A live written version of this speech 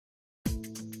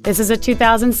This is a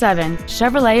 2007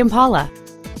 Chevrolet Impala.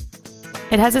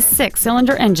 It has a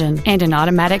 6-cylinder engine and an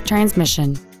automatic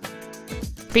transmission.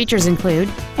 Features include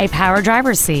a power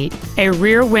driver's seat, a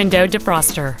rear window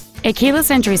defroster, a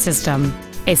keyless entry system,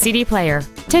 a CD player,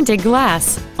 tinted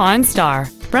glass, OnStar,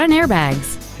 front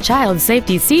airbags, child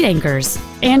safety seat anchors,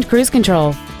 and cruise control.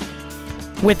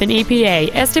 With an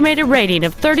EPA estimated rating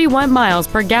of 31 miles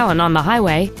per gallon on the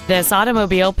highway, this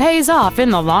automobile pays off in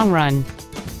the long run.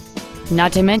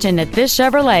 Not to mention that this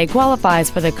Chevrolet qualifies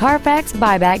for the Carfax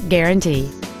buyback guarantee.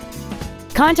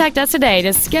 Contact us today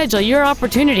to schedule your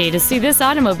opportunity to see this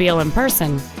automobile in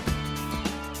person.